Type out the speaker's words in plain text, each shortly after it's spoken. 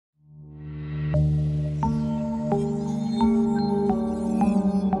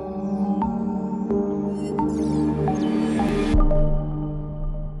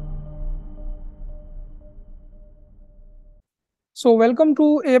So welcome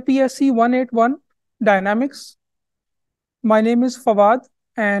to APSC 181 Dynamics. My name is Fawad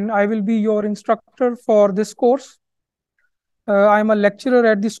and I will be your instructor for this course. I'm a lecturer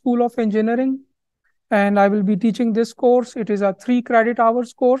at the School of Engineering and I will be teaching this course. It is a 3 credit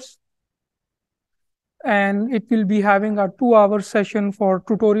hours course and it will be having a 2-hour session for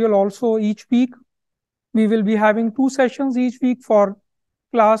tutorial also each week. We will be having 2 sessions each week for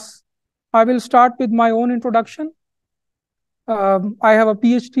class. I will start with my own introduction. I have a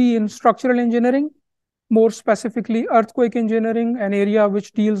PhD in structural engineering, more specifically earthquake engineering, an area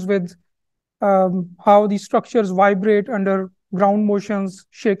which deals with how the structures vibrate under ground motions,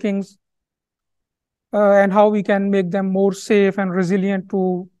 shakings, and how we can make them more safe and resilient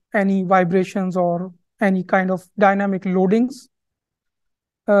to any vibrations or any kind of dynamic loadings.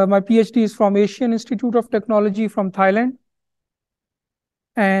 My PhD is from Asian Institute of Technology from Thailand.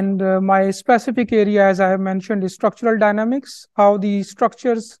 And my specific area, as I have mentioned, is structural dynamics, how the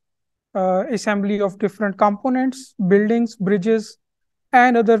structures, assembly of different components, buildings, bridges,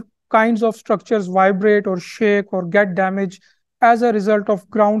 and other kinds of structures vibrate or shake or get damaged as a result of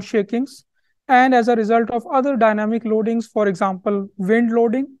ground shakings and as a result of other dynamic loadings, for example, wind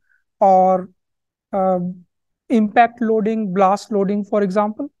loading or uh, impact loading, blast loading, for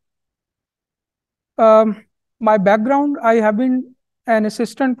example. My background, I have been an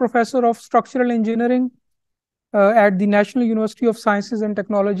assistant professor of structural engineering at the National University of Sciences and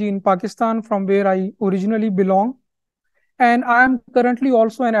Technology in Pakistan, from where I originally belong. And I am currently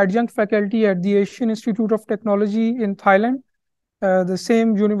also an adjunct faculty at the Asian Institute of Technology in Thailand, the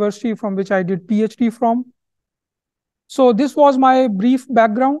same university from which I did PhD from. So this was my brief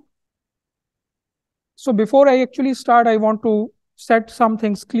background. So before I actually start, I want to set some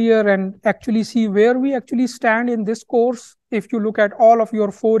things clear and actually see where we actually stand in this course. If you look at all of your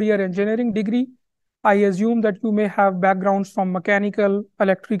 4-year engineering degree, I assume that you may have backgrounds from mechanical,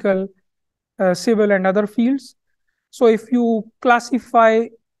 electrical, civil, and other fields. So if you classify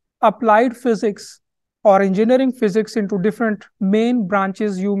applied physics or engineering physics into different main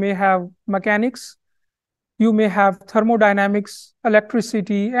branches, you may have mechanics, you may have thermodynamics,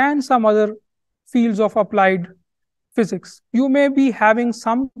 electricity, and some other fields of applied physics. You may be having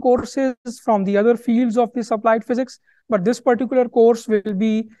some courses from the other fields of this applied physics, but this particular course will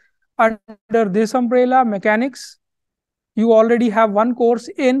be under this umbrella, mechanics. You already have one course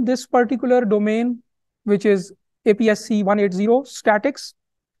in this particular domain, which is APSC 180, statics.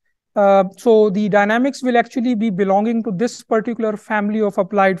 So the dynamics will actually be belonging to this particular family of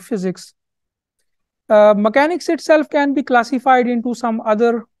applied physics. Mechanics itself can be classified into some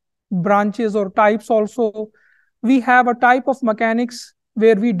other branches or types also. We have a type of mechanics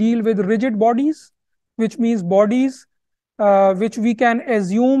where we deal with rigid bodies, which means bodies which we can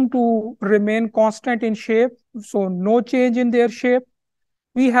assume to remain constant in shape, so no change in their shape.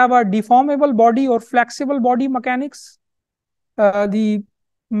 We have a deformable body or flexible body mechanics, the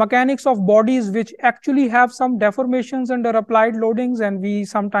mechanics of bodies which actually have some deformations under applied loadings, and we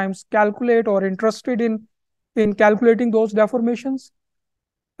sometimes calculate or interested in calculating those deformations.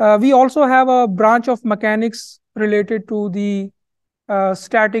 We also have a branch of mechanics related to the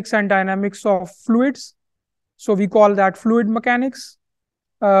statics and dynamics of fluids. So we call that fluid mechanics.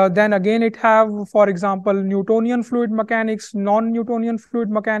 Then again, it have, for example, Newtonian fluid mechanics, non-Newtonian fluid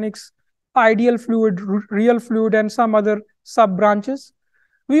mechanics, ideal fluid, real fluid, and some other sub-branches.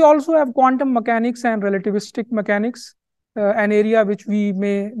 We also have quantum mechanics and relativistic mechanics, an area which we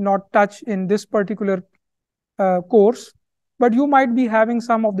may not touch in this particular course, but you might be having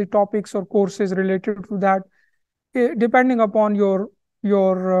some of the topics or courses related to that, depending upon your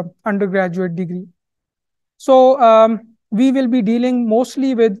undergraduate degree. So we will be dealing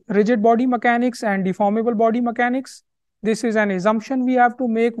mostly with rigid body mechanics and deformable body mechanics. This is an assumption we have to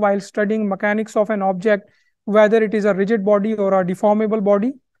make while studying mechanics of an object, whether it is a rigid body or a deformable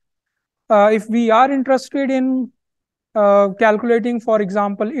body. If we are interested in calculating, for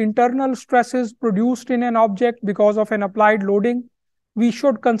example, internal stresses produced in an object because of an applied loading, we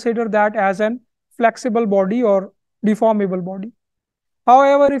should consider that as an flexible body or deformable body.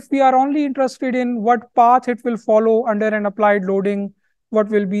 However, if we are only interested in what path it will follow under an applied loading, what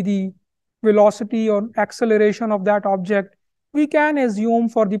will be the velocity or acceleration of that object, we can assume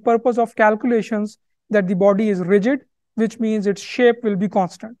for the purpose of calculations that the body is rigid, which means its shape will be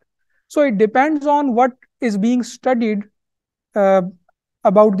constant. So it depends on what is being studied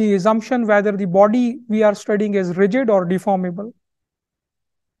about the assumption whether the body we are studying is rigid or deformable.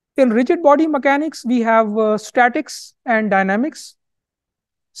 In rigid body mechanics, we have statics and dynamics.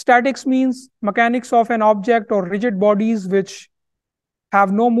 Statics means mechanics of an object or rigid bodies which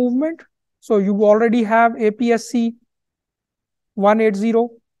have no movement. So you already have APSC 180.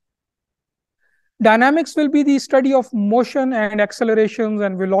 Dynamics will be the study of motion and accelerations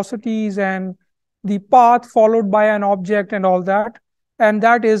and velocities and the path followed by an object and all that. And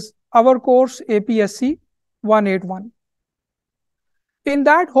that is our course APSC 181. In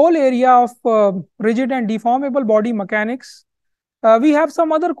that whole area of rigid and deformable body mechanics, we have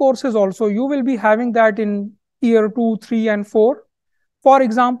some other courses also. You will be having that in year 2, 3, and 4. For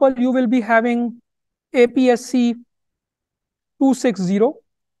example, you will be having APSC 260.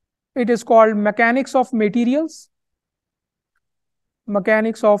 It is called Mechanics of Materials.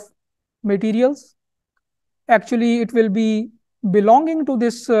 Mechanics of Materials. Actually, it will be belonging to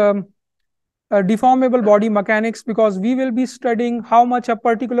this deformable body mechanics, because we will be studying how much a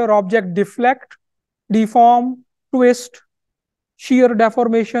particular object deflect, deform, twist, shear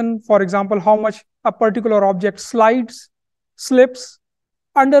deformation. For example, how much a particular object slides, slips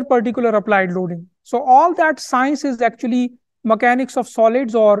under particular applied loading. So all that science is actually mechanics of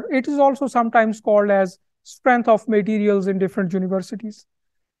solids, or it is also sometimes called as strength of materials in different universities.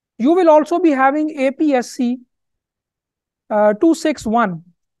 You will also be having APSC 261.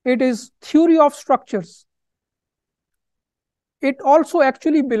 It is theory of structures. It also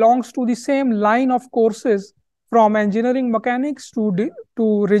actually belongs to the same line of courses from engineering mechanics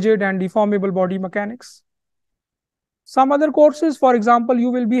to rigid and deformable body mechanics. Some other courses, for example, you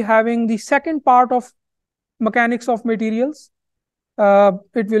will be having the second part of mechanics of materials.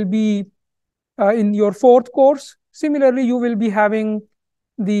 It will be in your fourth course. Similarly, you will be having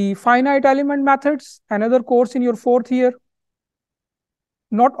the finite element methods, another course in your fourth year.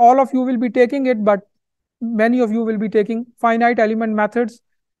 Not all of you will be taking it, but many of you will be taking finite element methods,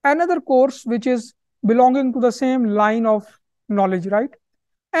 another course which is belonging to the same line of knowledge, right?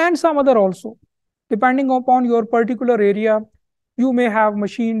 And some other also. Depending upon your particular area, you may have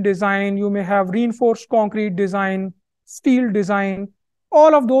machine design, you may have reinforced concrete design, steel design.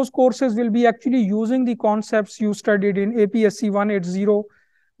 All of those courses will be actually using the concepts you studied in APSC 180,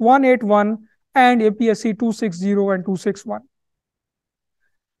 181, and APSC 260 and 261.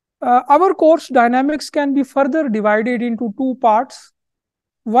 Our course dynamics can be further divided into two parts.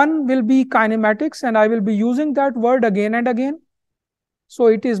 One will be kinematics, and I will be using that word again and again. So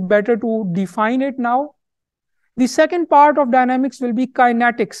it is better to define it now. The second part of dynamics will be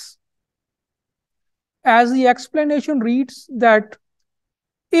kinetics. As the explanation reads, that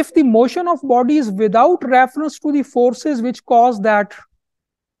if the motion of body is without reference to the forces which cause that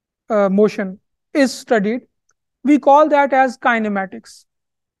motion is studied, we call that as kinematics.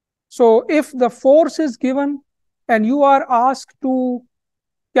 So if the force is given and you are asked to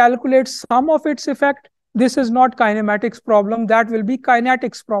calculate sum of its effect, this is not kinematics problem, that will be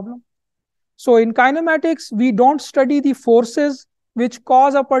kinetics problem. So in kinematics, we don't study the forces which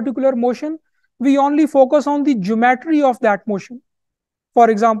cause a particular motion. We only focus on the geometry of that motion. For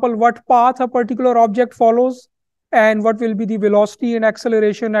example, what path a particular object follows and what will be the velocity and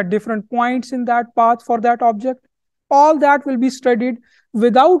acceleration at different points in that path for that object. All that will be studied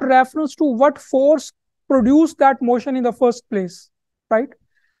without reference to what force produced that motion in the first place, right?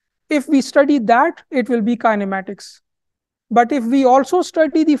 If we study that, it will be kinematics. But if we also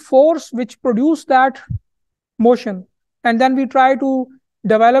study the force which produced that motion, and then we try to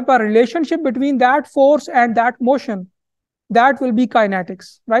develop a relationship between that force and that motion, that will be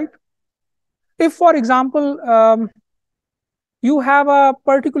kinetics, right? If, for example, you have a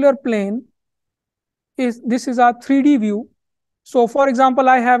particular plane, this is a 3D view. So, for example,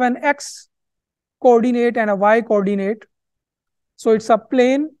 I have an X coordinate and a Y coordinate. So it's a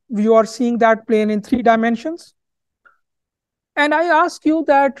plane. You are seeing that plane in 3 dimensions. And I ask you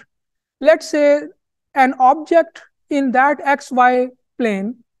that, let's say an object in that XY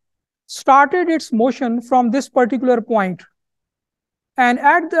plane started its motion from this particular point. And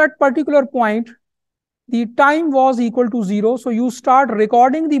at that particular point, the time was equal to 0. So you start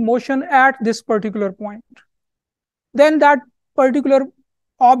recording the motion at this particular point. Then that particular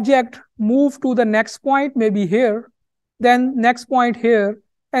object moved to the next point, maybe here, then next point here,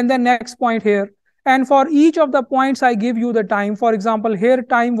 and then next point here. And for each of the points, I give you the time. For example, here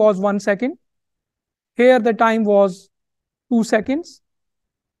time was 1 second. Here the time was 2 seconds.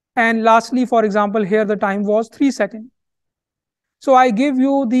 And lastly, for example, here the time was 3 seconds. So I give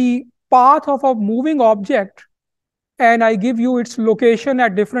you the path of a moving object, and I give you its location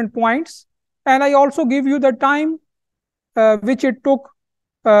at different points. And I also give you the time which it took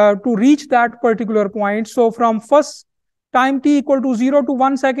to reach that particular point. So from first time t equal to 0 to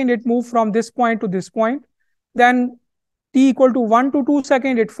 1 second, it moved from this point to this point. Then t equal to 1 to 2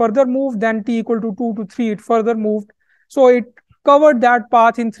 seconds, it further moved. Then t equal to 2 to 3, it further moved. So it covered that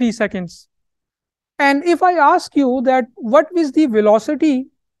path in 3 seconds. And if I ask you that what is the velocity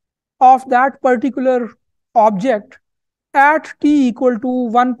of that particular object at t equal to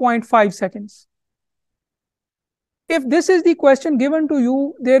 1.5 seconds, if this is the question given to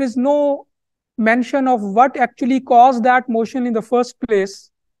you, there is no mention of what actually caused that motion in the first place.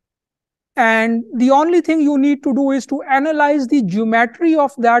 And the only thing you need to do is to analyze the geometry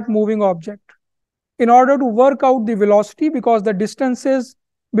of that moving object in order to work out the velocity, because the distances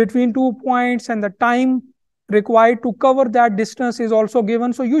between 2 points and the time required to cover that distance is also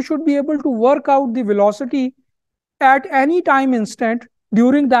given. So you should be able to work out the velocity at any time instant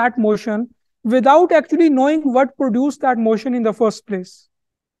during that motion without actually knowing what produced that motion in the first place.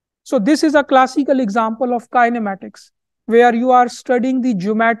 So this is a classical example of kinematics, where you are studying the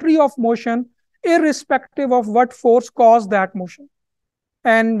geometry of motion irrespective of what force caused that motion.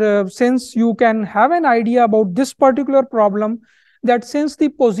 And since you can have an idea about this particular problem, that since the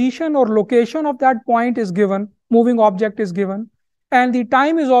position or location of that point is given, moving object is given, and the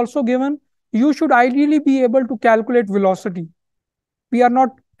time is also given, you should ideally be able to calculate velocity. We are not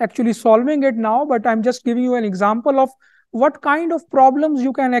actually solving it now, but I'm just giving you an example of what kind of problems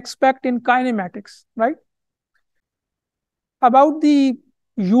you can expect in kinematics, right? About the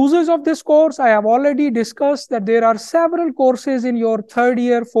uses of this course, I have already discussed that there are several courses in your third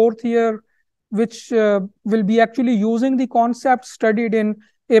year, fourth year, which will be actually using the concepts studied in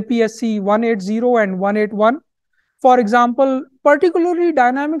APSC 180 and 181. For example, particularly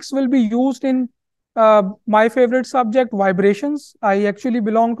dynamics will be used in my favorite subject, vibrations. I actually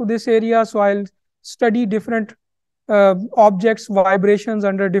belong to this area, so I'll study different objects, vibrations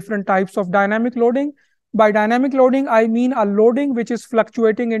under different types of dynamic loading. By dynamic loading, I mean a loading which is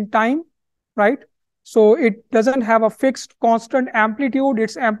fluctuating in time, right? So it doesn't have a fixed constant amplitude.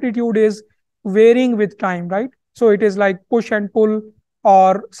 Its amplitude is varying with time, right? So it is like push and pull,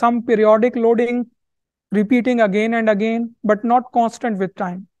 or some periodic loading repeating again and again, but not constant with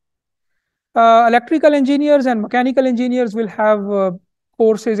time. Electrical engineers and mechanical engineers will have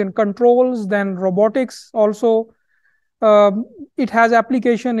courses in controls, then robotics also. It has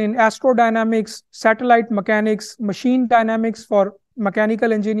application in astrodynamics, satellite mechanics, machine dynamics for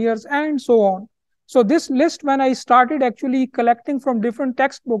mechanical engineers, and so on. So this list, when I started actually collecting from different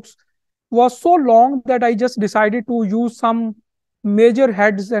textbooks, was so long that I just decided to use some major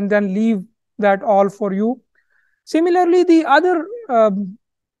heads and then leave that all for you. Similarly, the other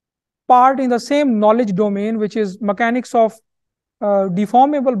part in the same knowledge domain, which is mechanics of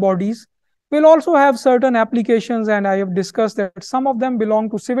deformable bodies, will also have certain applications, and I have discussed that some of them belong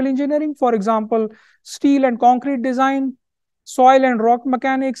to civil engineering. For example, steel and concrete design, soil and rock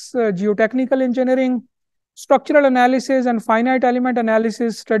mechanics, geotechnical engineering, structural analysis and finite element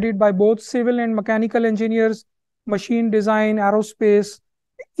analysis studied by both civil and mechanical engineers, machine design, aerospace.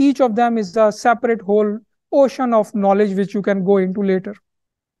 Each of them is a separate whole ocean of knowledge which you can go into later.